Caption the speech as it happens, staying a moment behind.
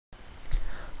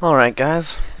Alright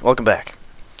guys, welcome back.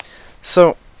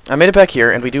 So, I made it back here,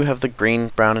 and we do have the green,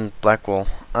 brown, and black wool.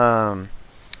 But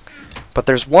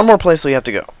there's one more place we have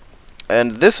to go.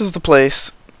 And this is the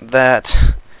place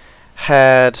that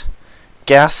had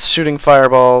gas shooting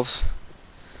fireballs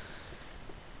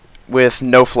with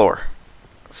no floor.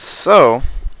 So,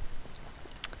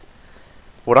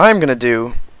 what I'm going to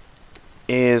do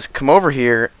is come over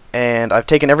here, and I've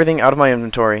taken everything out of my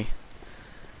inventory.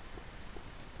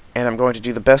 And I'm going to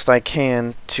do the best I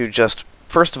can to just,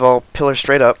 first of all, pillar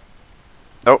straight up.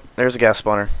 Oh, there's a gas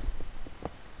spawner.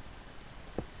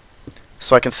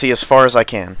 So I can see as far as I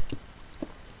can.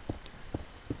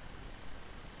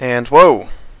 And, whoa!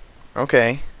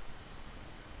 Okay.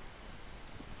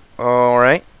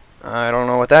 Alright. I don't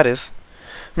know what that is.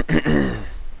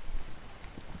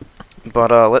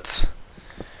 But, let's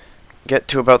get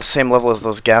to about the same level as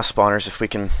those gas spawners if we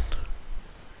can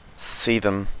see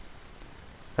them.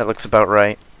 That looks about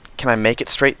right. Can I make it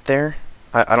straight there?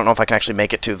 I don't know if I can actually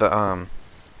make it to the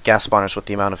gas spawners with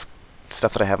the amount of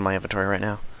stuff that I have in my inventory right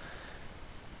now.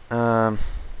 Trying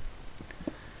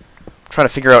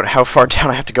to figure out how far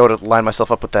down I have to go to line myself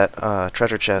up with that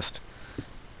treasure chest.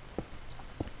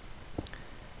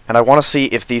 And I want to see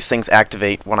if these things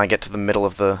activate when I get to the middle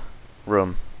of the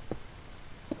room.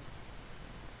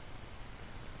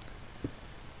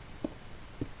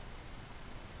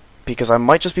 Because I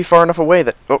might just be far enough away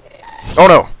that... Oh, oh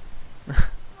no!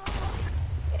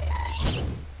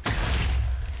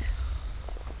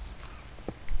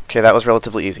 Okay, that was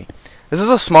relatively easy. This is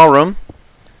a small room,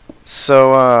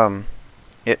 so,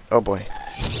 oh boy.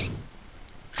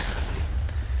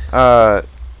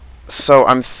 So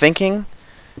I'm thinking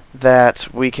that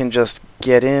we can just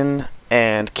get in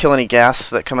and kill any gas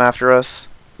that come after us.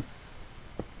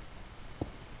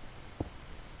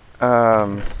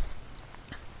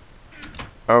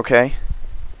 Okay.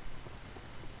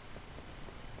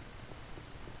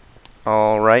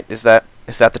 Alright, is that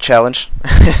the challenge?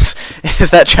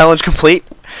 is that challenge complete?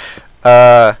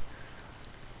 I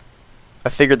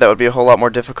figured that would be a whole lot more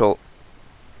difficult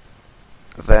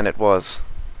than it was.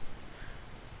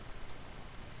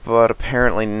 But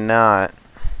apparently not.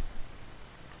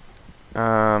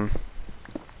 Let's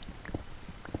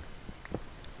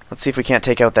see if we can't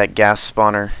take out that gas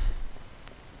spawner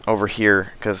over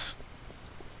here, because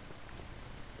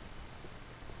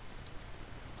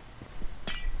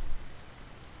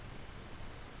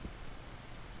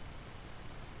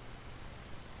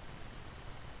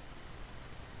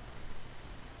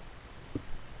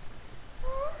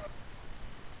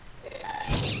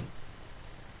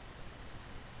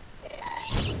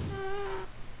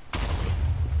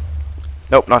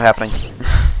nope, not happening.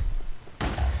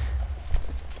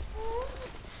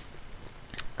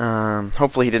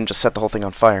 Hopefully he didn't just set the whole thing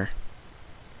on fire.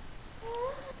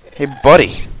 Hey,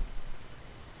 buddy.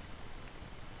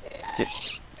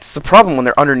 It's the problem when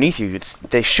they're underneath you.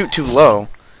 They shoot too low,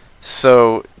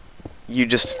 so you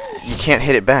can't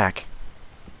hit it back.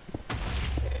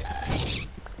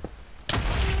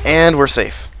 And we're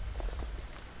safe.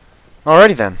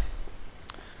 Alrighty then.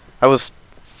 I was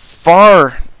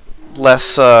far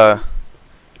less, it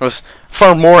was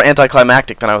far more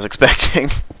anticlimactic than I was expecting.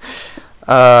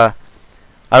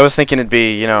 I was thinking it'd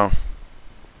be, you know,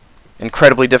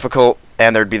 incredibly difficult,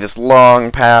 and there'd be this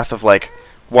long path of, like,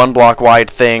 1 block wide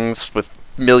things with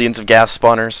millions of gas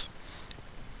spawners.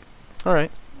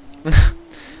 Alright.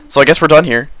 So I guess we're done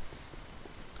here.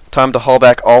 Time to haul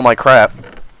back all my crap.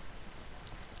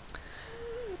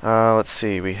 Let's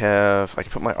see, I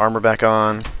can put my armor back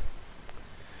on.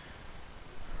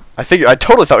 I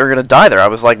totally thought we were gonna die there. I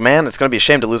was like, man, it's gonna be a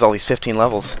shame to lose all these 15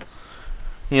 levels.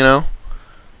 You know?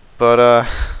 But,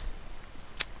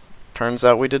 turns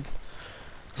out it was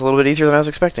a little bit easier than I was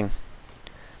expecting.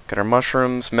 Got our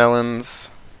mushrooms,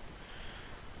 melons.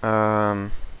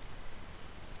 Definitely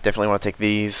want to take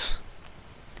these.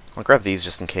 I'll grab these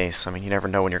just in case. I mean, you never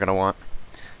know when you're gonna want.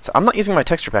 So I'm not using my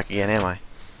texture pack again, am I?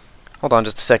 Hold on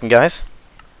just a second, guys.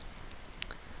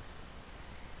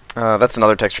 That's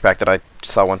another texture pack that I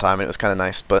saw one time, and it was kind of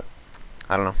nice, but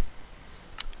I don't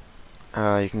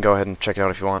know. You can go ahead and check it out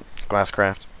if you want.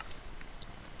 Glasscraft.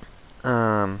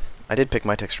 I did pick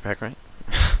my texture pack, right?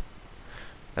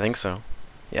 I think so.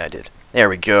 Yeah, I did. There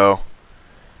we go.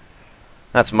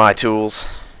 That's my tools.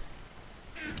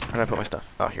 Where did I put my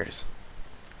stuff? Oh, here it is.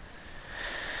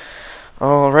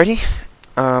 Alrighty.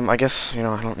 I guess, you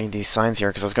know, I don't need these signs here,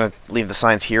 because I was going to leave the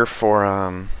signs here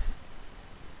for,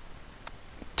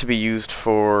 to be used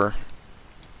for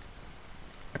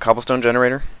a cobblestone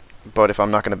generator. But if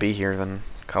I'm not going to be here, then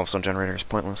cobblestone generator is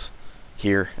pointless.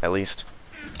 Here, at least.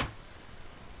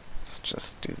 Let's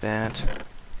just do that.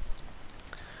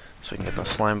 So we can get those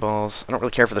slime balls. I don't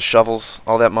really care for the shovels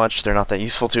all that much. They're not that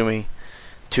useful to me.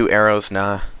 2 arrows,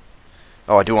 nah.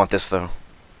 Oh, I do want this, though.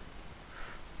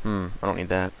 I don't need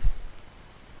that.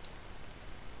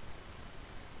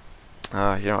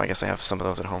 You know, I guess I have some of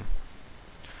those at home.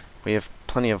 We have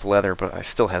plenty of leather, but I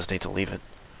still hesitate to leave it.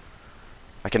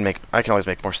 I can always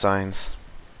make more signs.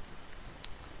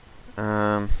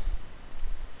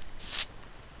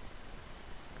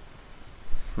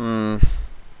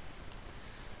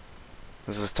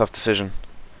 This is a tough decision.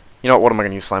 You know what am I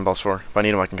going to use slime balls for? If I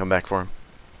need them, I can come back for them.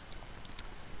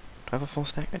 Do I have a full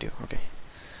stack? I do, okay.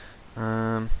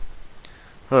 I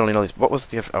don't need all these. What was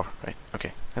the... Oh, right,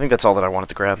 okay. I think that's all that I wanted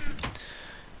to grab.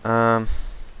 I'd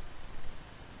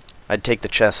take the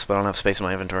chests, but I don't have space in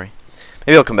my inventory.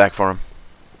 Maybe I'll come back for them.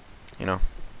 You know,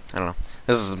 I don't know.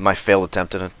 This is my failed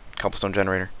attempt at a cobblestone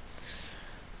generator.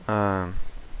 You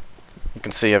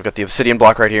can see I've got the obsidian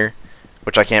block right here,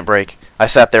 which I can't break. I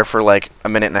sat there for like a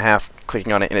minute and a half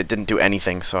clicking on it, and it didn't do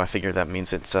anything, so I figured that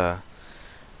means it's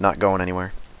not going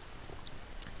anywhere.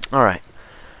 Alright,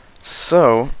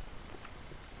 so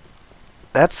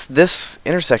that's this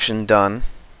intersection done,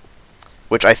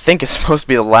 which I think is supposed to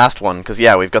be the last one, because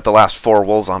yeah, we've got the last 4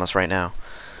 wolves on us right now.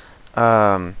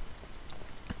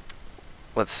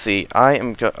 Let's see, oh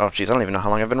jeez, I don't even know how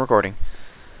long I've been recording.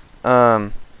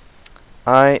 I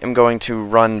am going to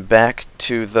run back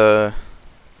to the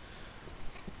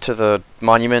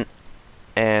monument,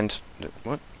 and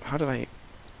what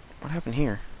happened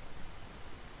here?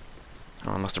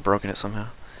 Oh, I must have broken it somehow.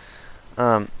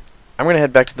 I'm gonna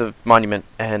head back to the monument,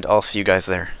 and I'll see you guys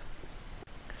there.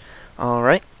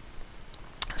 Alright,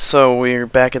 so we're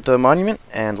back at the monument,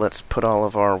 and let's put all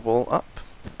of our wool up.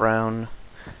 Brown,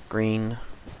 green,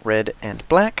 red, and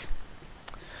black.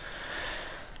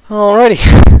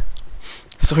 Alrighty.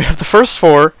 So we have the first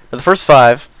 4, or the first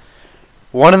 5,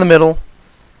 1 in the middle,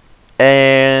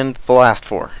 and the last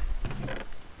 4.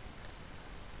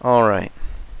 Alright.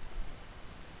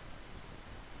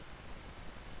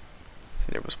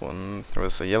 See, there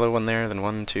was a yellow one there, then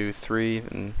 1, 2, 3,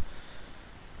 then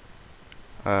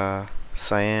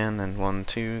cyan, then 1,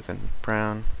 2, then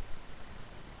brown,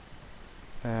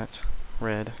 that,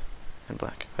 red, and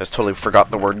black. I just totally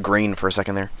forgot the word green for a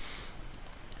second there.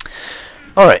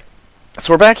 Alright,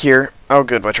 so we're back here. Oh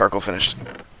good, my charcoal finished.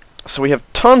 So we have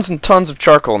tons and tons of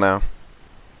charcoal now.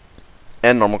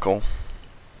 And normal coal.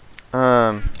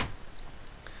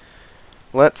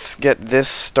 Let's get this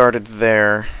started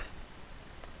there.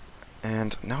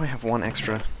 And now I have 1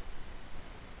 extra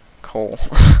coal.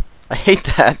 I hate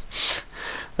that.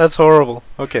 That's horrible.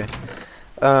 Okay.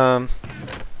 I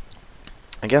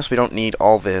guess we don't need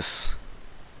all this.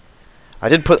 I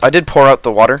did pour out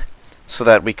the water so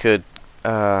that we could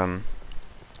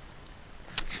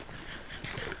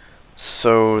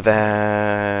so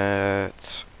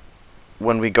that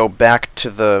when we go back to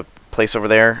the place over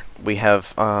there, we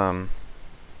have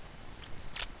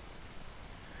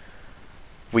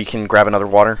we can grab another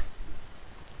water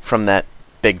from that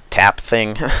big tap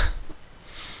thing.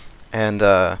 And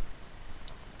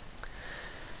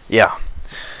yeah.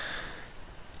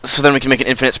 So then we can make an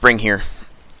infinite spring here,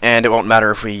 and it won't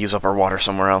matter if we use up our water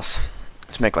somewhere else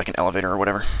to make like an elevator or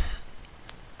whatever.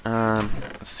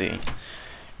 Let's see.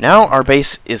 Now our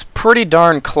base is pretty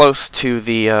darn close to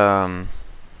the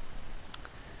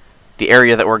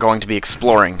area that we're going to be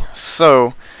exploring,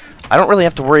 so I don't really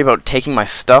have to worry about taking my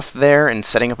stuff there and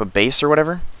setting up a base or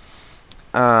whatever.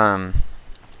 At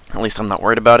least I'm not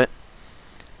worried about it.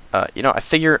 You know, I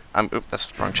figure oops,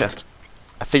 that's the wrong chest.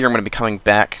 I figure I'm going to be coming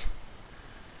back.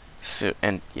 So,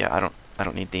 and yeah, I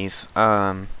don't need these.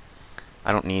 I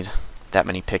don't need that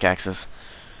many pickaxes.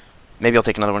 Maybe I'll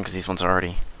take another one because these ones are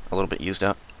already a little bit used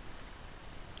up.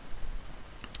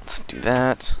 Let's do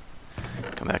that.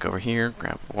 Come back over here,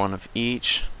 grab 1 of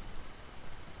each.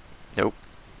 Nope.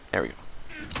 There we go.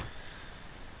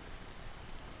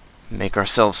 Make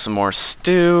ourselves some more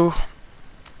stew.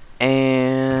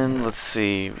 And let's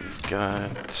see, we've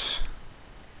got...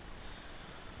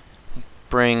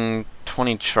 Bring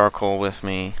 20 charcoal with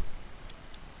me.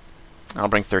 I'll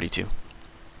bring 32.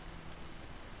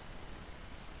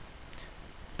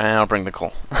 And I'll bring the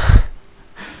coal.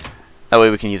 That way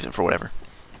we can use it for whatever.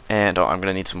 And oh, I'm going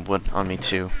to need some wood on me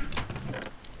too.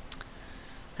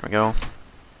 There we go.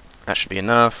 That should be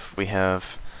enough. We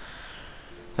have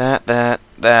that.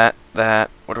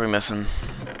 What are we missing?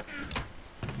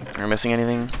 Are we missing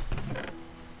anything?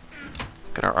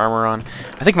 Got our armor on.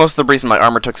 I think most of the reason my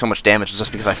armor took so much damage was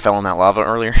just because I fell in that lava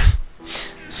earlier.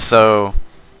 So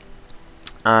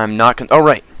I'm not gonna... Oh,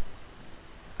 right.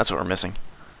 That's what we're missing.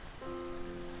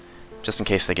 Just in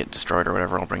case they get destroyed or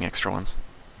whatever, I'll bring extra ones.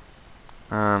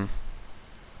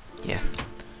 Yeah.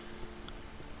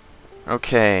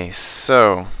 Okay,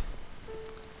 so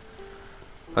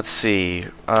let's see.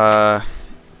 I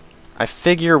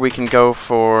figure we can go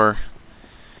for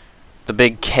the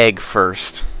big keg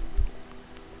first.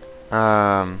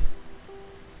 Yeah,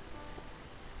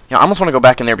 I almost want to go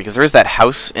back in there because there is that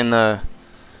house in that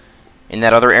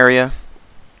other area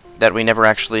that we never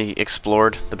actually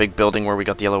explored, the big building where we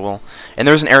got the yellow wool. And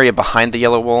there's an area behind the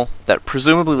yellow wool that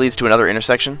presumably leads to another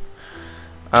intersection.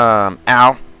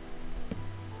 Ow.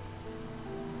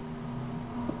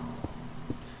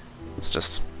 Let's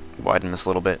just widen this a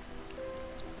little bit.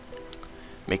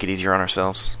 Make it easier on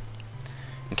ourselves.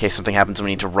 In case something happens and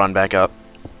we need to run back up.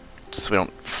 Just so we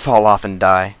don't fall off and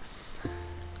die.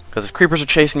 Because if creepers are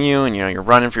chasing you and you're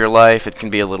running for your life, it can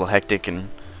be a little hectic and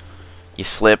you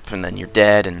slip and then you're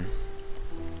dead and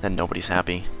then nobody's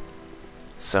happy.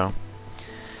 So,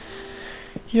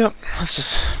 yep, let's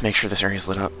just make sure this area's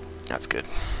lit up. That's good.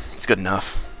 It's good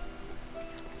enough.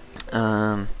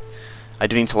 I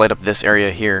do need to light up this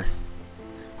area here,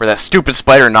 where that stupid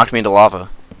spider knocked me into lava.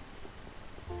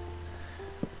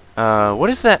 What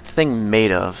is that thing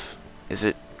made of? Is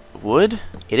it wood?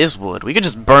 It is wood. We could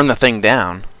just burn the thing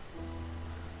down.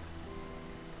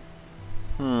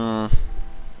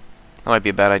 That might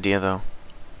be a bad idea, though.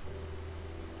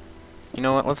 You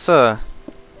know what? Let's,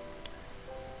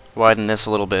 widen this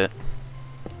a little bit.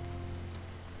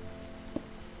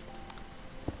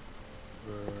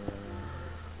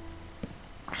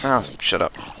 Oh, shut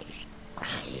up.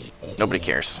 Nobody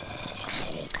cares.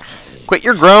 Quit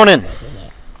your groaning!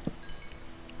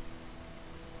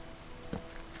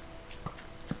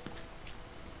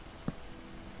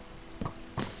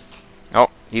 Oh,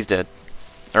 he's dead.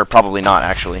 Or probably not,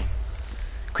 actually.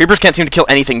 Creepers can't seem to kill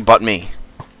anything but me.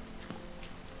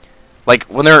 Like,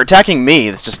 when they're attacking me,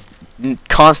 it's just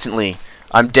constantly,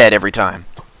 I'm dead every time.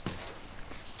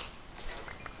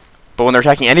 But when they're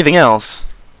attacking anything else,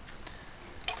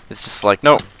 it's just like,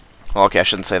 no. Well, okay, I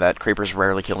shouldn't say that. Creepers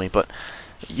rarely kill me, but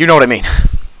you know what I mean.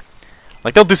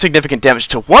 Like, they'll do significant damage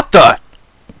to... What the?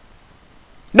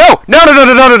 No! No, no, no,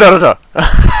 no, no, no, no, no!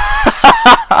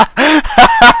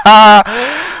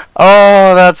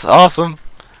 Oh, that's awesome.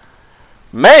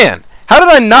 Man, how did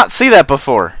I not see that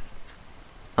before?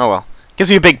 Oh well.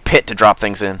 Gives you a big pit to drop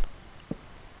things in.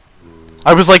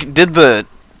 I was like, did the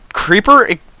creeper,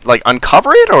 like,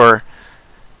 uncover it, or...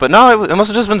 But no, it must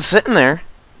have just been sitting there.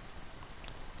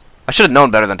 I should have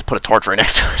known better than to put a torch right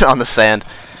next to it on the sand.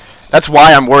 That's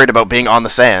why I'm worried about being on the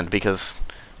sand, because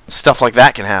stuff like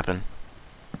that can happen.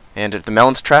 And if the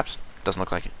melon's trapped, doesn't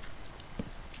look like it.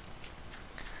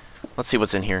 Let's see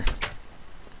what's in here.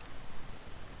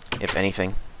 If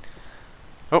anything.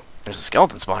 Oh, there's a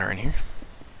skeleton spawner in here.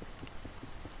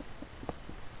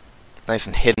 Nice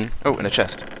and hidden. Oh, in a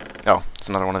chest. Oh, it's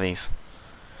another one of these.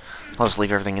 I'll just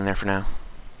leave everything in there for now.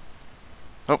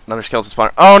 Oh, another skeleton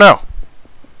spawner. Oh, no!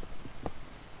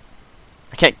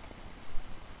 I can't...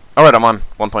 Alright, I'm on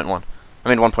 1.1. I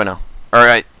mean 1.0.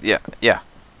 Alright, yeah,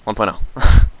 1.0.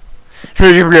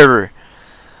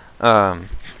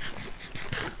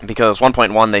 Because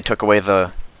 1.1 they took away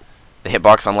the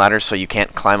hitbox on ladders, so you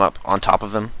can't climb up on top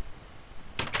of them.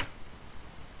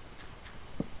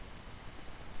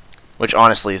 Which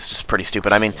honestly is just pretty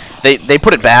stupid. I mean, they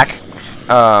put it back,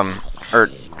 or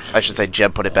I should say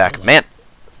Jeb put it back. Man,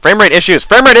 frame rate issues!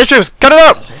 Frame rate issues! Cut it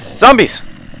out! Zombies!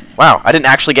 Wow, I didn't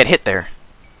actually get hit there.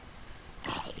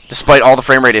 Despite all the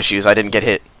frame rate issues, I didn't get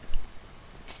hit.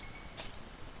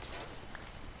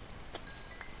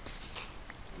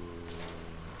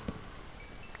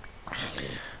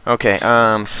 Okay,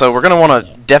 so we're gonna want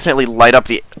to definitely light up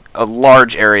a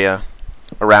large area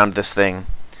around this thing,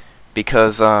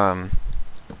 because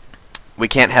we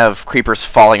can't have creepers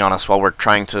falling on us while we're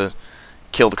trying to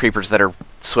kill the creepers that are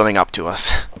swimming up to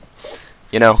us.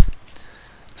 You know?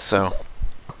 So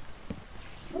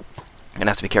I'm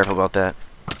gonna have to be careful about that.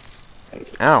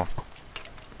 Ow.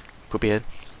 Poopy head.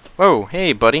 Whoa,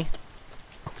 hey buddy.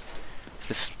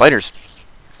 This spider's...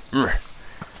 I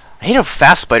hate how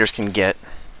fast spiders can get.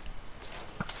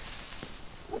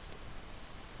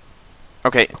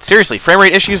 Okay, seriously, frame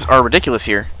rate issues are ridiculous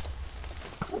here.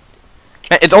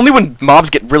 It's only when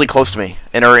mobs get really close to me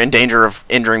and are in danger of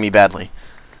injuring me badly.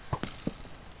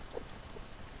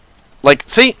 Like,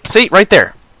 see, right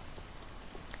there.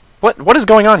 What is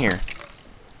going on here?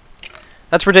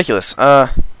 That's ridiculous.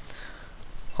 Hold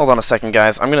on a second,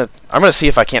 guys. I'm gonna see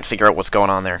if I can't figure out what's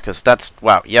going on there, because that's...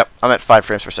 Wow, yep, I'm at 5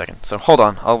 frames per second. So hold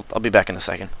on, I'll be back in a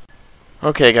second.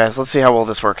 Okay, guys, let's see how well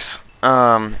this works.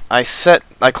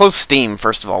 I closed Steam,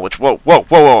 first of all, which...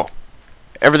 Whoa.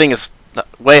 Everything is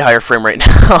way higher frame rate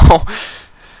now.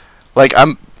 Like,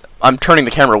 I'm turning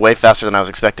the camera way faster than I was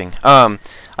expecting. I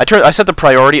set the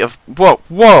priority of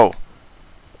whoa.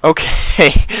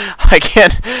 Okay,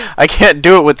 I can't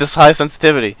do it with this high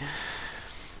sensitivity.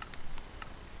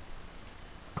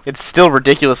 It's still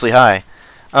ridiculously high.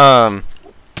 Because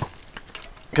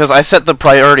I set the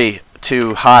priority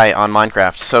to high on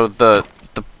Minecraft, so the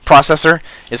processor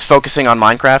is focusing on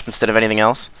Minecraft instead of anything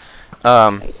else.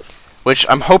 Which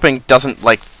I'm hoping doesn't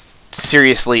like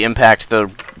seriously impact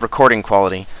the recording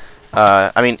quality.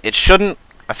 I mean, it shouldn't.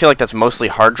 I feel like that's mostly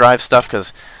hard drive stuff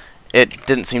because it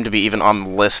didn't seem to be even on the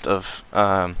list of.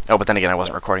 Oh, but then again, I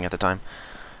wasn't recording at the time,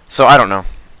 so I don't know.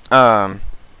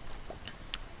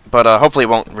 But hopefully, it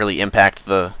won't really impact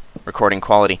the recording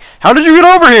quality. How did you get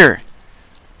over here?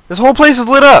 This whole place is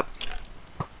lit up.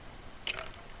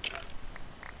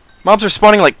 Mobs are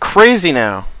spawning like crazy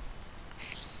now.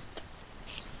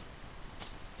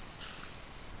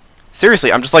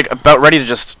 Seriously, I'm just like about ready to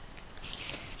just...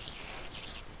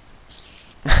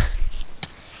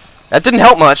 That didn't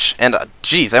help much, and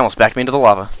jeez, they almost backed me into the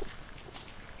lava.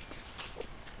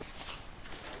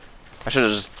 I should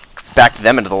have just backed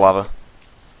them into the lava.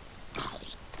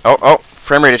 Oh,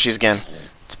 frame rate issues again.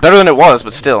 It's better than it was,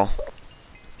 but still.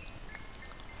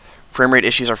 Frame rate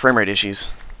issues are frame rate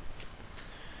issues.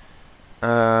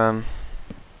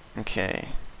 Okay.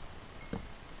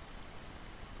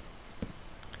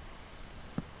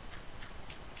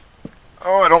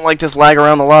 Oh, I don't like this lag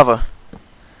around the lava.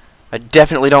 I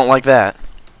definitely don't like that.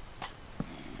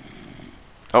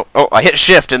 Oh, I hit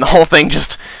shift and the whole thing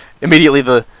just... Immediately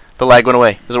the lag went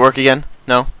away. Does it work again?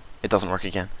 No? It doesn't work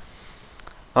again.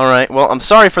 Alright, well, I'm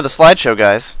sorry for the slideshow,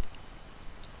 guys.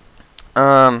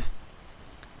 I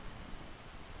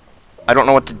don't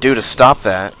know what to do to stop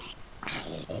that.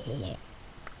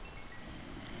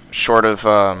 Short of,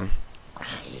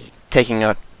 taking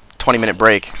a 20-minute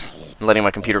break and letting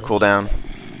my computer cool down.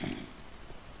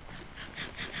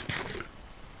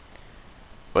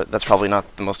 But that's probably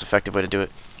not the most effective way to do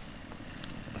it.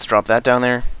 Let's drop that down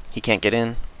there. He can't get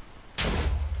in.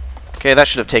 Okay, that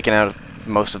should have taken out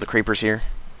most of the creepers here.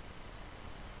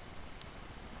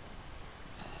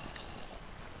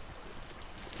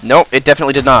 Nope, it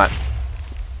definitely did not.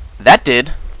 That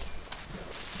did.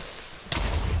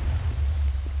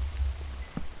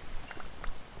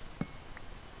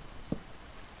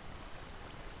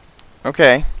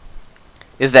 Okay.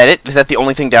 Is that it? Is that the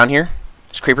only thing down here?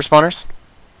 Just creeper spawners?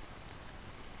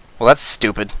 Well, that's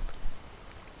stupid.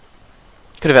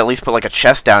 Could have at least put like a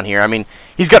chest down here. I mean,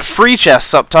 he's got free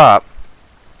chests up top.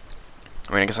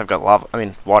 I mean, I guess I've got lava. I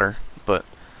mean, water, but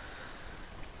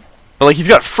like he's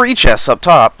got free chests up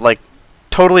top, like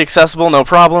totally accessible, no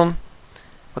problem.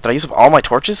 What, did I use up all my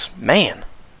torches? Man.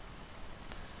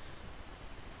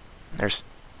 There's...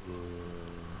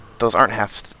 Those aren't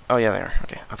half... Oh, yeah, they are.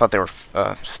 Okay. I thought they were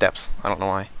steps. I don't know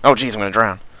why. Oh, jeez, I'm going to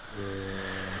drown.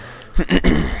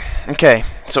 Okay.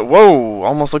 So, whoa!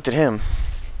 Almost looked at him.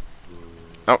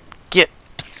 Oh, get...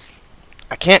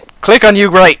 I can't click on you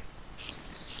right!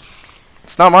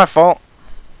 It's not my fault.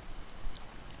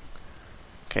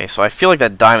 Okay, so I feel like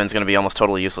that diamond's going to be almost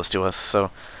totally useless to us,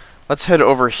 so... Let's head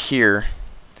over here.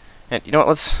 And, you know what,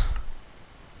 let's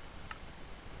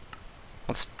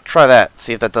try that,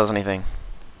 see if that does anything.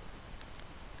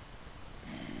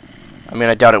 I mean,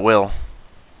 I doubt it will,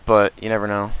 but you never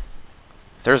know.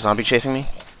 Is there a zombie chasing me?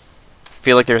 I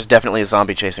feel like there's definitely a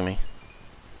zombie chasing me.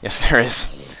 Yes, there is.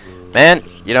 Man,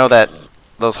 you know that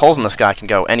those holes in the sky can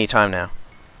go any time now.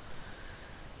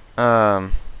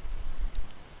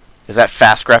 Is that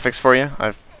fast graphics for you?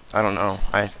 I don't know.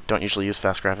 I don't usually use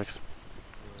fast graphics.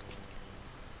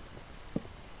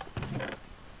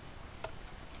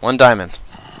 One diamond.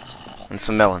 And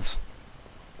some melons.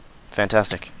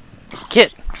 Fantastic.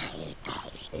 Get!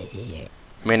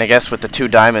 I mean, I guess with the 2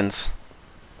 diamonds,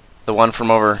 the one from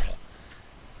over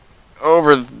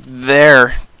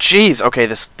there. Jeez, okay,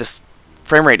 this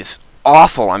frame rate is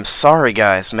awful. I'm sorry,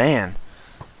 guys, man.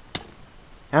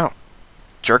 Ow.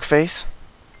 Jerk face.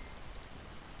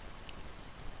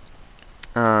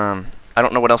 I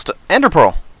don't know what else to... Ender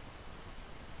Pearl!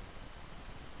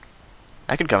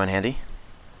 That could come in handy.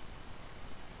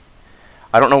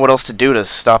 I don't know what else to do to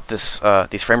stop this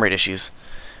these frame rate issues.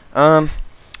 I'm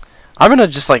gonna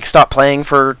just like stop playing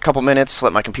for a couple minutes,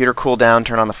 let my computer cool down,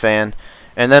 turn on the fan,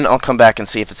 and then I'll come back and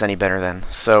see if it's any better then.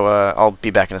 So I'll be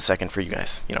back in a second for you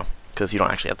guys, you know, because you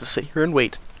don't actually have to sit here and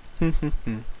wait.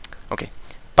 Okay,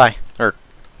 bye. Or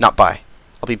not bye.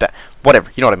 I'll be back.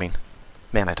 Whatever. You know what I mean.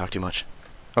 Man, I talk too much.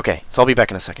 Okay, so I'll be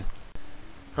back in a second.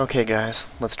 Okay, guys,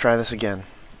 let's try this again.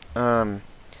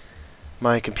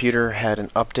 My computer had an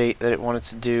update that it wanted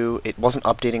to do. It wasn't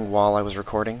updating while I was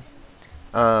recording.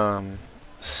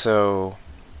 So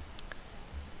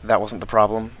that wasn't the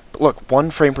problem. But look,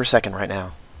 1 frame per second right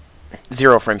now.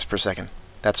 0 frames per second.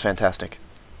 That's fantastic.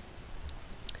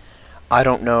 I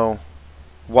don't know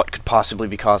what could possibly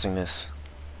be causing this.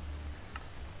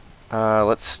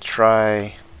 Let's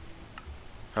try...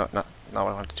 Oh, not what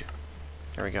I wanted to do.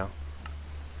 There we go.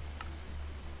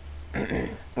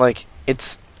 Like,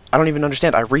 it's... I don't even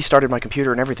understand. I restarted my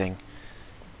computer and everything.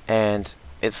 And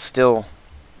it's still...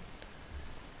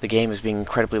 The game is being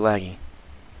incredibly laggy.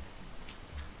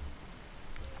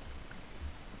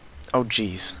 Oh,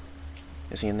 jeez.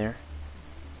 Is he in there?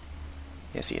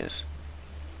 Yes, he is.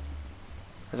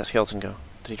 Where'd that skeleton go?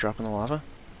 Did he drop in the lava?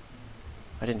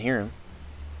 I didn't hear him.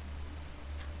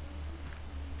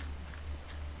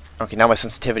 Okay, now my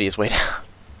sensitivity is way down.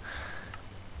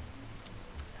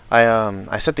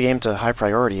 I set the game to high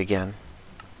priority again,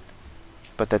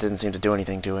 but that didn't seem to do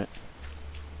anything to it.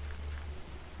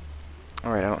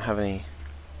 Alright, I don't have any...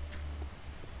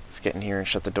 Let's get in here and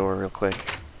shut the door real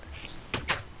quick.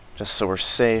 Just so we're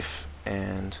safe,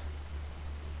 and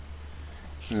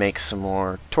make some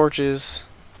more torches.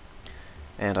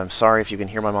 And I'm sorry if you can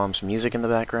hear my mom's music in the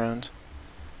background.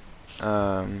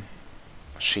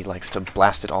 She likes to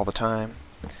blast it all the time,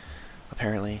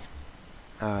 apparently.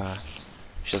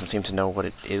 She doesn't seem to know what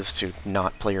it is to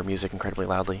not play her music incredibly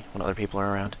loudly when other people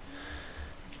are around.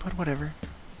 But whatever.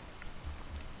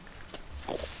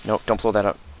 Nope, don't blow that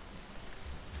up.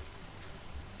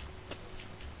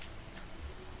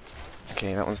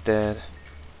 Okay, that one's dead.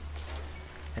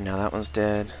 And now that one's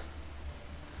dead.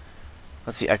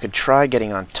 Let's see, I could try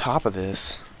getting on top of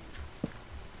this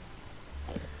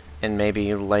and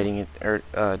maybe lighting it, or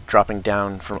dropping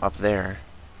down from up there.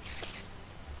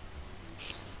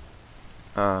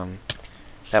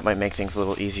 That might make things a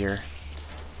little easier.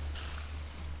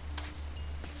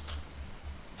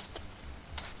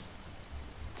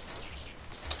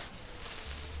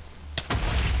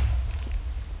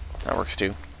 That works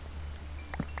too.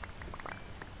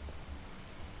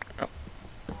 Oh.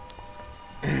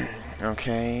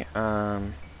 Okay,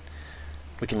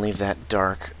 we can leave that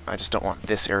dark. I just don't want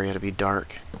this area to be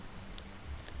dark,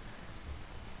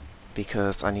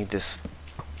 because I need this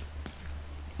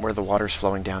where the water's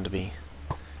flowing down to be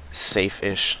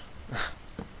safe-ish.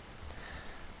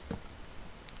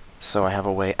 So I have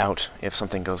a way out if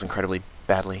something goes incredibly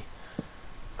badly.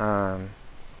 Alright,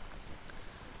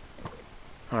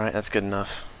 that's good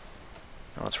enough.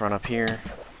 Now let's run up here.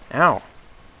 Ow!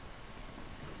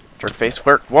 Jerk face.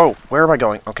 Whoa! Where am I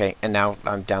going? Okay, and now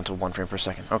I'm down to 1 frame per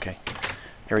second. Okay.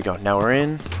 Here we go. Now we're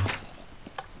in.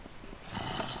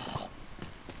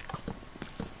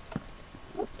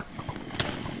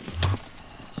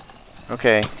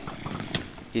 Okay.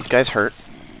 These guys hurt.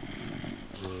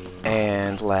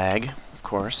 And lag, of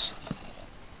course.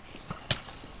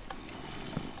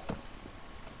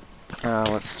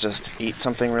 Let's just eat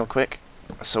something real quick,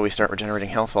 so we start regenerating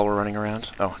health while we're running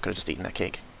around. Oh, I could have just eaten that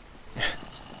cake.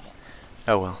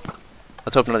 Oh well.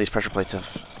 Let's hope none of these pressure plates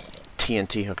have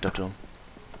TNT hooked up to them.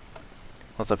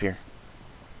 What's up here?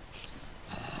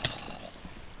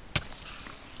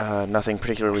 Nothing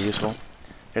particularly useful.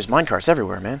 There's minecarts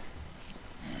everywhere, man.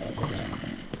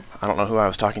 I don't know who I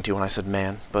was talking to when I said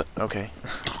man, but okay.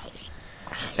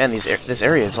 And this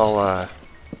area is all,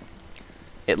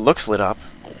 it looks lit up,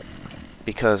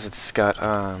 because it's got,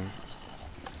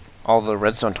 all the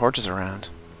redstone torches around.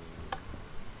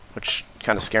 Which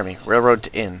kind of scare me. Railroad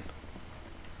to inn.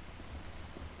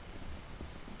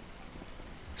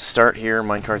 Start here,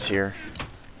 minecarts here.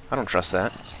 I don't trust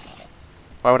that.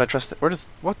 Why would I trust it?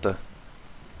 What the?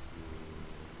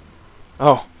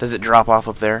 Oh, does it drop off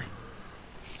up there?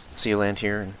 So you land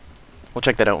here, and we'll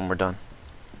check that out when we're done.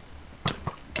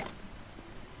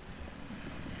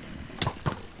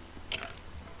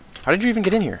 How did you even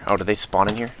get in here? Oh, did they spawn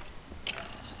in here?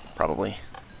 Probably.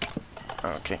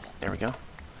 Okay, there we go.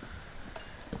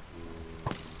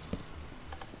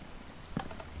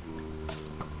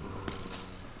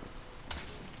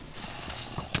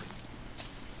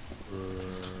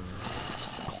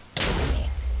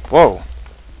 Whoa!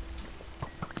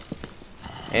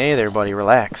 Hey there, buddy,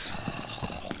 relax.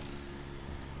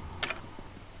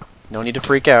 No need to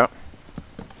freak out.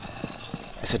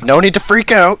 I said no need to freak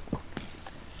out!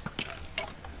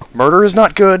 Murder is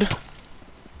not good!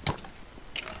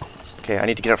 Okay, I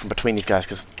need to get out from between these guys,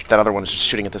 because that other one is just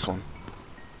shooting at this one.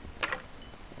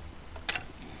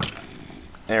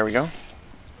 There we go.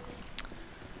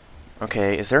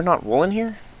 Okay, is there not wool in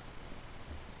here?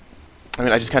 I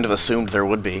mean, I just kind of assumed there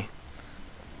would be.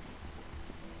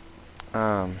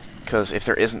 Because if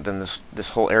there isn't, then this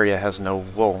whole area has no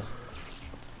wool.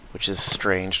 Which is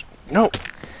strange. No!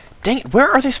 Dang it,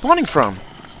 where are they spawning from?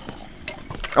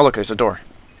 Oh, look, there's a door.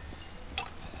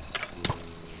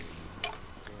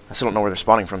 I still don't know where they're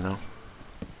spawning from, though.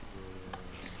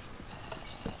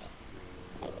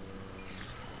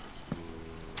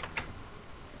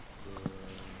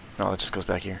 Oh, that just goes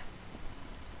back here.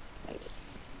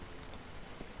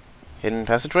 Hidden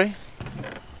passageway?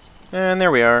 And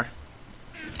there we are.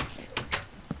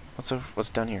 What's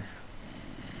down here?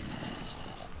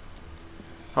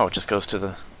 Oh, it just goes to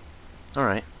the...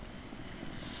 Alright.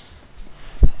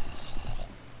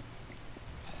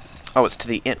 Oh, it's to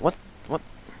the in... What? What?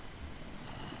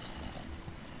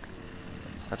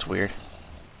 That's weird.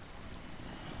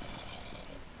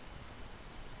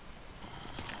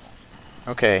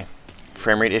 Okay.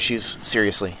 Frame rate issues?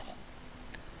 Seriously.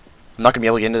 I'm not going to be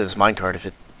able to get into this minecart if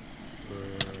it...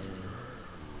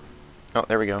 Oh,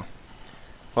 there we go.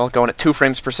 Well, going at 2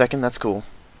 frames per second, that's cool.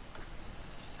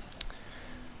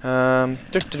 I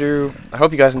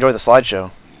hope you guys enjoy the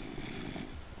slideshow.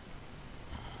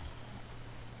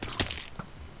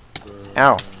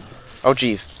 Ow. Oh,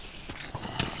 jeez.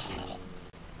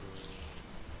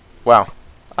 Wow.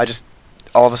 I just...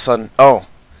 All of a sudden... Oh.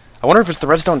 I wonder if it's the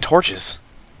redstone torches.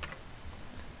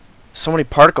 So many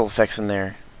particle effects in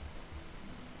there.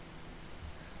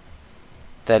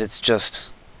 That it's just...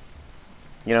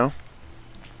 You know?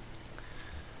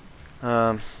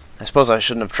 I suppose I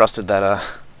shouldn't have trusted that,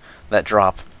 that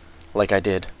drop like I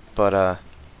did. But, oh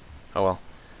well.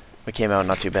 We came out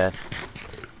not too bad.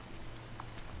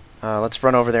 Let's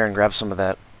run over there and grab some of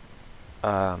that,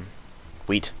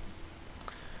 wheat.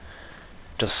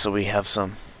 Just so we have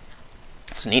some.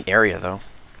 It's a neat area, though.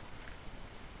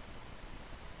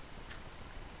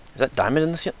 Is that diamond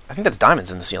in the ceiling? I think that's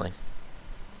diamonds in the ceiling.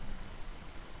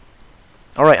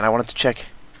 Alright, and I wanted to check.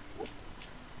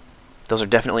 Those are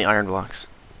definitely iron blocks.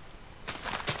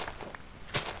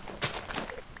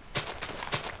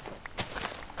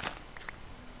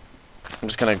 I'm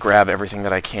just gonna grab everything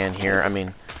that I can here. I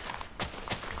mean,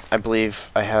 I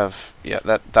believe I have... Yeah,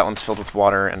 that one's filled with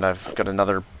water, and I've got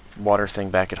another water thing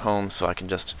back at home, so I can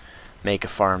just make a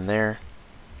farm there.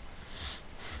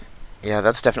 Yeah,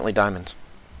 that's definitely diamond.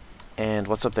 And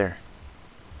what's up there?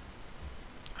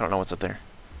 I don't know what's up there.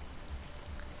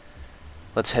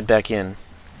 Let's head back in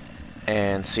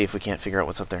and see if we can't figure out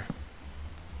what's up there.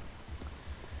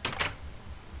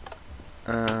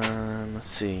 Let's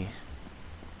see.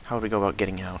 How would we go about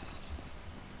getting out?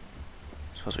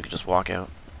 Suppose we could just walk out.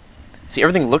 See,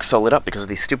 everything looks so lit up because of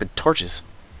these stupid torches.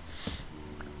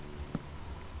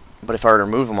 But if I were to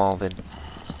remove them all, then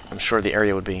I'm sure the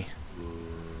area would be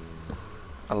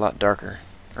a lot darker.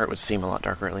 Or it would seem a lot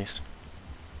darker, at least.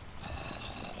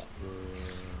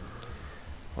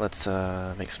 Let's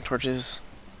make some torches.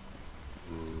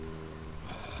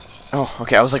 Oh,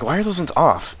 okay, I was like, why are those ones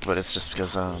off? But it's just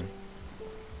because, well,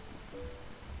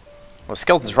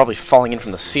 skeletons are probably falling in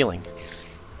from the ceiling.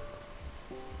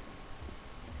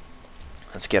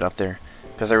 Let's get up there.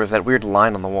 Because there was that weird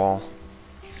line on the wall.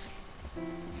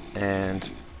 And...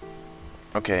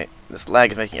 Okay, this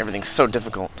lag is making everything so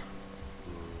difficult.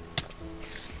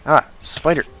 Ah,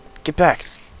 spider! Get back!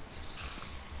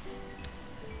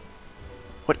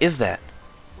 What is that?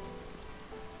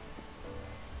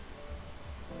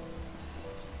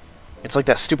 It's like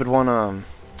that stupid one,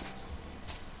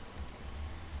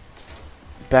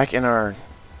 back in our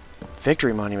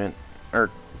victory monument, or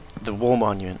the wool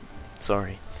monument,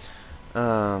 sorry.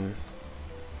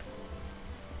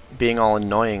 Being all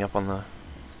annoying up on the,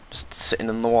 just sitting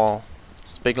in the wall.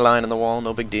 Just a big line in the wall,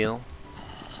 no big deal.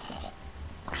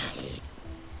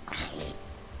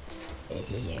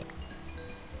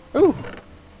 Ooh!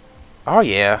 Oh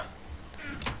yeah!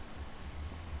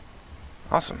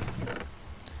 Awesome.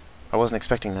 I wasn't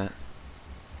expecting that.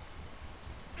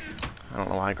 I don't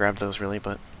know why I grabbed those really,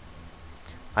 but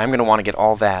I'm going to want to get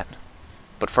all that.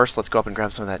 But first, let's go up and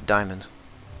grab some of that diamond.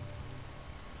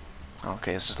 Oh,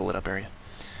 okay, it's just a lit up area.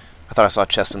 I thought I saw a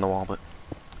chest in the wall, but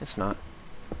it's not.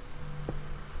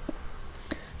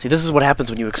 See, this is what happens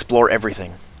when you explore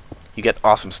everything. You get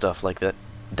awesome stuff like that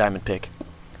diamond pick.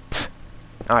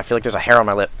 Oh, I feel like there's a hair on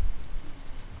my lip.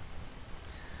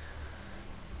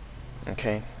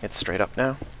 Okay, it's straight up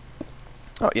now.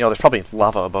 Oh, you know, there's probably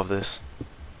lava above this.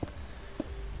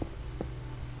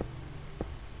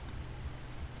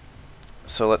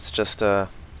 So let's just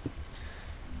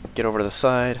get over to the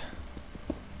side.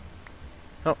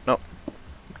 Oh, no.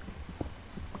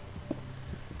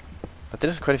 But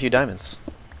there's quite a few diamonds.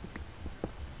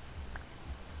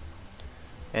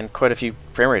 And quite a few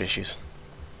frame rate issues.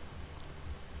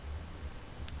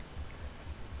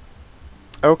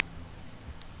 Oh.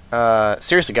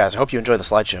 Seriously, guys, I hope you enjoy the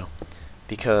slideshow.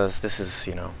 Because this is,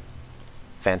 you know,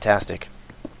 fantastic.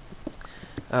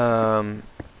 However,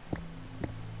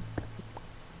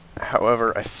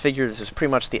 I figure this is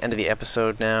pretty much the end of the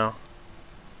episode now.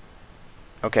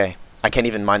 Okay, I can't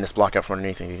even mine this block out from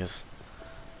underneath me because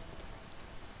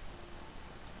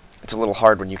it's a little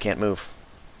hard when you can't move.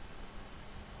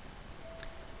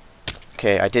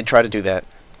 Okay, I did try to do that,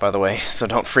 by the way, so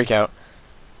don't freak out.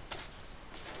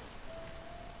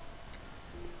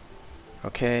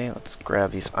 Okay, let's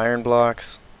grab these iron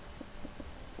blocks.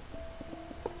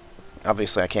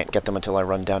 Obviously, I can't get them until I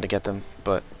run down to get them,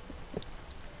 but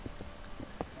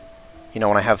you know,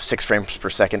 when I have 6 frames per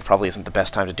second, probably isn't the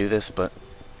best time to do this, but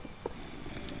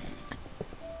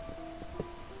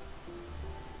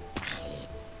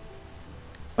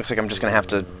looks like I'm just going to have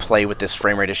to play with this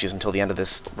frame rate issues until the end of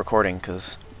this recording,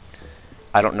 because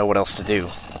I don't know what else to do.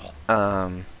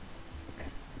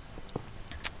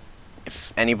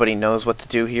 If anybody knows what to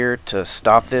do here to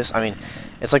stop this, I mean,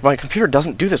 it's like my computer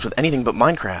doesn't do this with anything but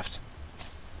Minecraft.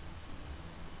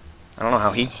 I don't know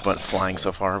how he went flying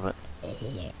so far, but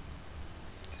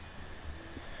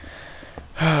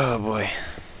oh boy.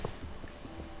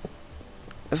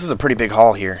 This is a pretty big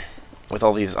haul here, with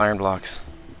all these iron blocks.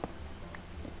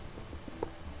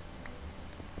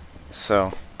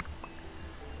 So,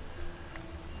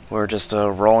 we're just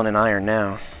rolling in iron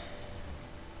now.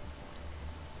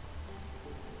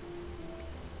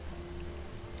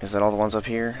 Is that all the ones up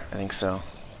here? I think so.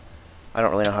 I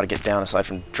don't really know how to get down aside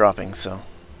from dropping, so...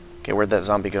 Okay, where'd that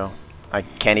zombie go? I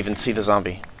can't even see the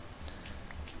zombie.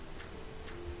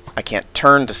 I can't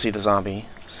turn to see the zombie,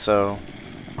 so...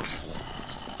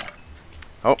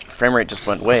 Oh, frame rate just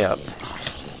went way up.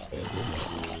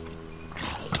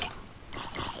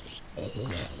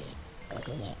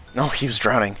 No, he was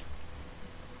drowning.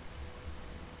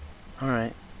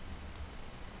 Alright.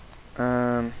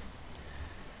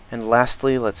 And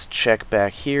lastly, let's check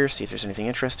back here, see if there's anything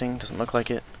interesting. Doesn't look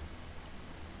like it.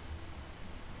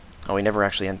 Oh, we never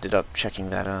actually ended up checking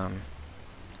that, how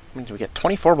many did we get?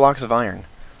 24 blocks of iron.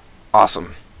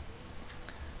 Awesome.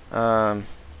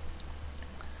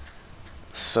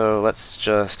 So let's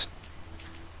just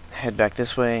head back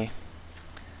this way.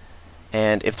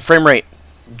 And if the frame rate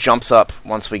jumps up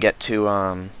once we get to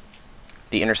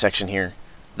the intersection here,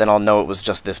 then I'll know it was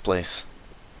just this place.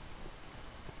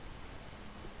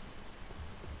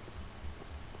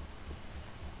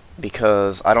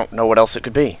 Because I don't know what else it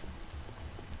could be.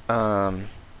 The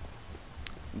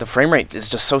frame rate is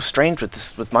just so strange with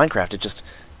Minecraft. It just,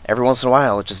 every once in a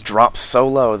while, it just drops so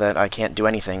low that I can't do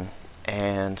anything,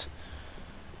 and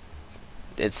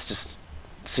it's just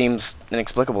seems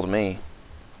inexplicable to me.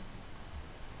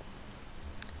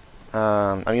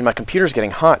 I mean, my computer's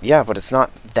getting hot, yeah, but it's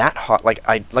not that hot. Like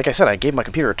I said, I gave my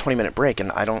computer a 20-minute break,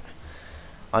 and I don't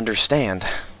understand.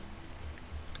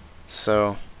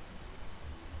 So,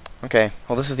 okay,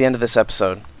 well, this is the end of this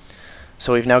episode.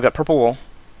 So we've now got purple wool,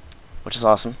 which is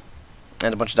awesome,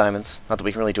 and a bunch of diamonds. Not that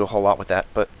we can really do a whole lot with that,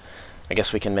 but I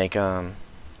guess we can make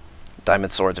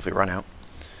diamond swords if we run out.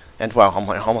 And wow,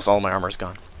 almost all my armor's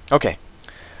gone. Okay,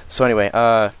 so anyway,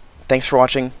 thanks for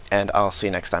watching, and I'll see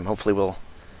you next time. Hopefully we'll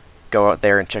go out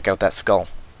there and check out that skull.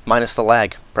 Minus the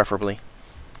lag, preferably.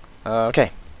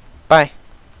 Okay, bye.